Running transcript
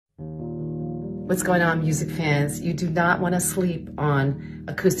What's going on, music fans? You do not want to sleep on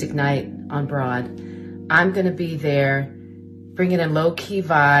Acoustic Night on Broad. I'm going to be there bringing a low-key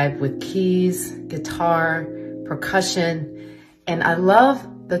vibe with keys, guitar, percussion, and I love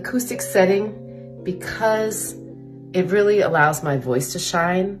the acoustic setting because it really allows my voice to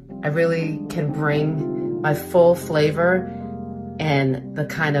shine. I really can bring my full flavor and the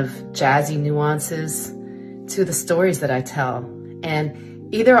kind of jazzy nuances to the stories that I tell.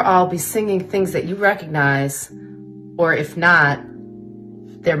 And either I'll be singing things that you recognize, or if not,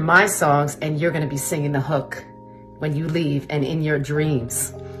 they're my songs and you're gonna be singing the hook when you leave and in your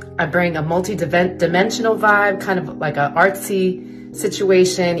dreams. I bring a multi-dimensional vibe, kind of like an artsy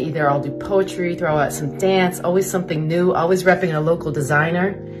situation. Either I'll do poetry, throw out some dance, always something new, always repping a local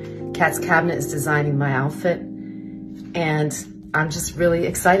designer. Cat's Cabinet is designing my outfit. And I'm just really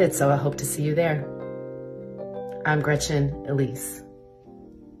excited, so I hope to see you there. I'm Gretchen Elise.